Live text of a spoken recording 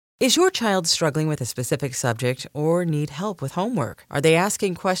Is your child struggling with a specific subject or need help with homework? Are they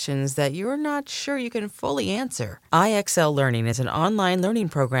asking questions that you're not sure you can fully answer? IXL Learning is an online learning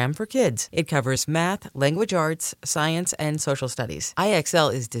program for kids. It covers math, language arts, science, and social studies.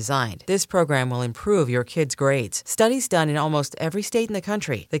 IXL is designed. This program will improve your kids' grades. Studies done in almost every state in the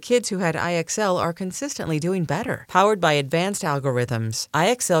country. The kids who had IXL are consistently doing better. Powered by advanced algorithms,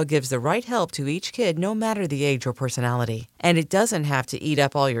 IXL gives the right help to each kid no matter the age or personality. And it doesn't have to eat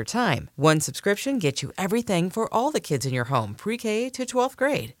up all your time. One subscription gets you everything for all the kids in your home, pre-K to 12th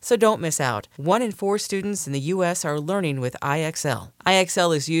grade. So don't miss out. 1 in 4 students in the U.S. are learning with IXL.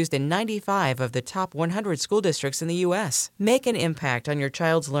 IXL is used in 95 of the top 100 school districts in the U.S. Make an impact on your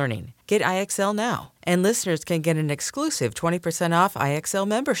child's learning. Get IXL now. And listeners can get an exclusive 20% off IXL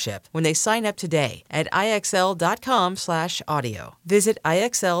membership when they sign up today at IXL.com/audio. Visit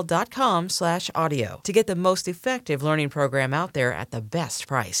IXL.com/audio to get the most effective learning program out there at the best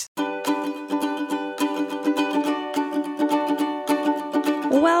price.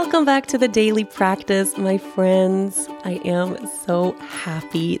 Welcome back to the Daily Practice, my friends. I am so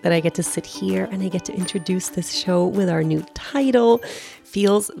happy that I get to sit here and I get to introduce this show with our new title.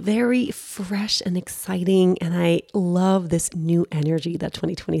 Feels very fresh and exciting, and I love this new energy that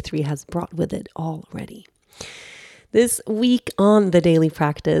 2023 has brought with it already. This week on the Daily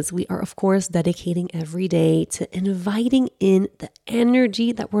Practice, we are, of course, dedicating every day to inviting in the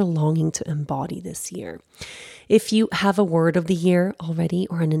energy that we're longing to embody this year. If you have a word of the year already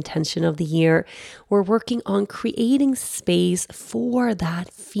or an intention of the year, we're working on creating space for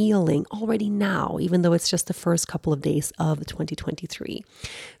that feeling already now, even though it's just the first couple of days of 2023,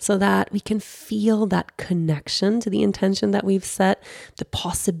 so that we can feel that connection to the intention that we've set, the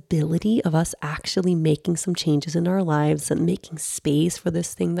possibility of us actually making some changes in our lives and making space for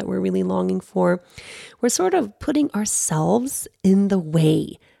this thing that we're really longing for. We're sort of putting ourselves in the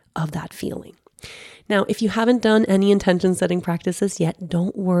way of that feeling. Now, if you haven't done any intention setting practices yet,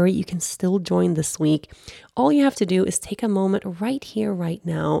 don't worry, you can still join this week. All you have to do is take a moment right here, right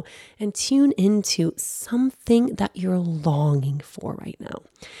now, and tune into something that you're longing for right now.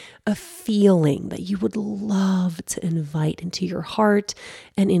 A feeling that you would love to invite into your heart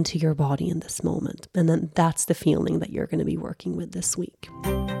and into your body in this moment. And then that's the feeling that you're going to be working with this week.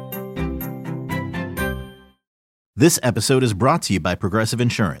 This episode is brought to you by Progressive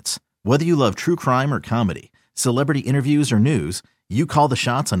Insurance. Whether you love true crime or comedy, celebrity interviews or news, you call the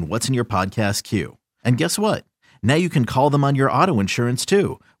shots on what's in your podcast queue. And guess what? Now you can call them on your auto insurance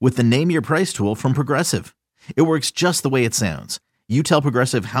too, with the Name Your Price tool from Progressive. It works just the way it sounds. You tell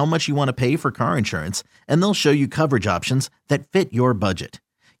Progressive how much you want to pay for car insurance, and they'll show you coverage options that fit your budget.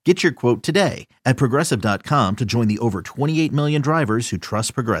 Get your quote today at Progressive.com to join the over 28 million drivers who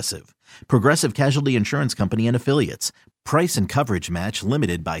trust Progressive. Progressive Casualty Insurance Company and Affiliates. Price and coverage match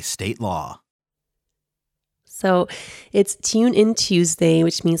limited by state law. So it's Tune In Tuesday,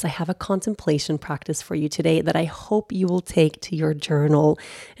 which means I have a contemplation practice for you today that I hope you will take to your journal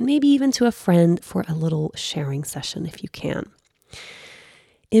and maybe even to a friend for a little sharing session if you can.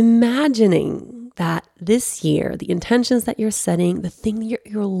 Imagining that this year, the intentions that you're setting, the thing that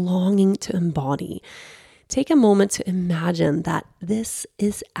you're longing to embody, take a moment to imagine that this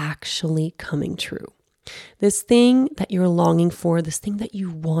is actually coming true. This thing that you're longing for, this thing that you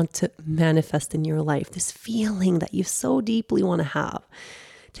want to manifest in your life, this feeling that you so deeply want to have.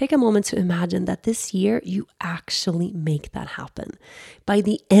 Take a moment to imagine that this year you actually make that happen. By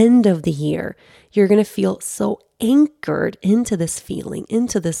the end of the year, you're going to feel so anchored into this feeling,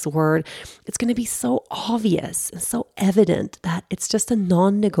 into this word. It's going to be so obvious and so evident that it's just a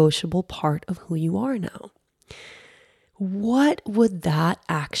non-negotiable part of who you are now. What would that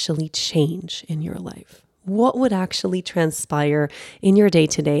actually change in your life? What would actually transpire in your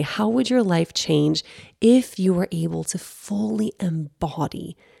day-to-day? How would your life change if you were able to fully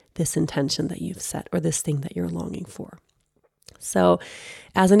embody this intention that you've set or this thing that you're longing for? So,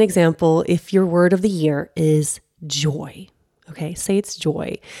 as an example, if your word of the year is joy, okay, say it's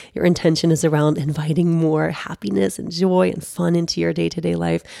joy. Your intention is around inviting more happiness and joy and fun into your day-to-day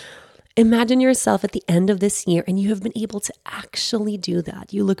life. Imagine yourself at the end of this year and you have been able to actually do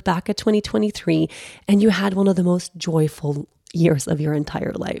that. You look back at 2023 and you had one of the most joyful years of your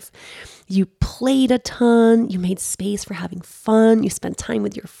entire life. You played a ton, you made space for having fun, you spent time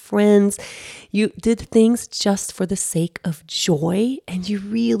with your friends, you did things just for the sake of joy, and you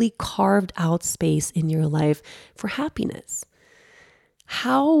really carved out space in your life for happiness.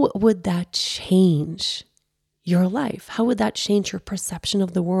 How would that change your life? How would that change your perception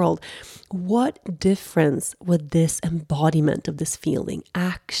of the world? What difference would this embodiment of this feeling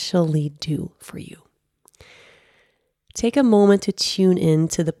actually do for you? Take a moment to tune in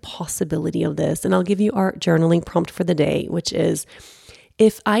to the possibility of this. And I'll give you our journaling prompt for the day, which is,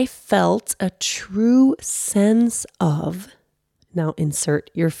 if I felt a true sense of, now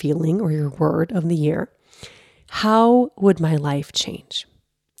insert your feeling or your word of the year, how would my life change?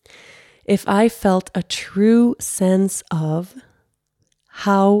 If I felt a true sense of,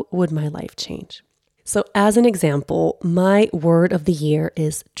 how would my life change? So as an example, my word of the year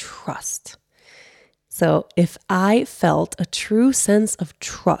is trust. So if I felt a true sense of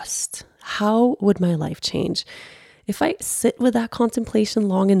trust, how would my life change? If I sit with that contemplation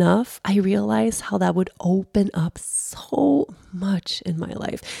long enough, I realize how that would open up so much in my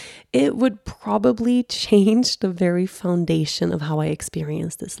life. It would probably change the very foundation of how I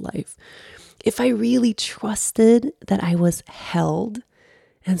experience this life. If I really trusted that I was held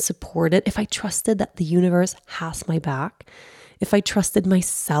and supported, if I trusted that the universe has my back, if I trusted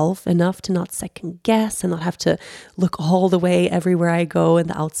myself enough to not second guess and not have to look all the way everywhere I go in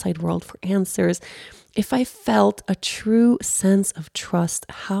the outside world for answers, if I felt a true sense of trust,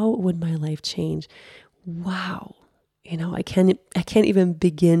 how would my life change? Wow. I can't even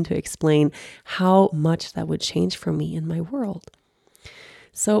begin to explain how much that would change for me in my world.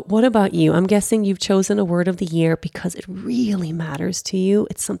 So what about you? I'm guessing you've chosen a word of the year because it really matters to you.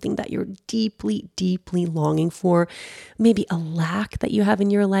 It's something that you're deeply, deeply longing for. Maybe a lack that you have in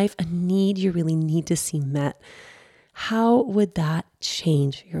your life, a need you really need to see met. How would that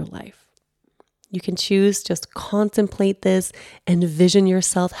change your life? You can choose just contemplate this, envision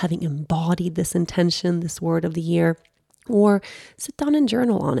yourself having embodied this intention, this word of the year, or sit down and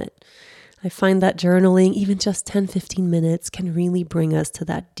journal on it. I find that journaling, even just 10-15 minutes, can really bring us to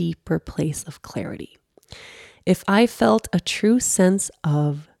that deeper place of clarity. If I felt a true sense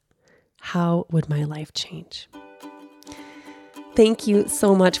of, how would my life change? Thank you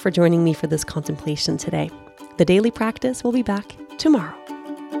so much for joining me for this contemplation today. The Daily Practice will be back tomorrow.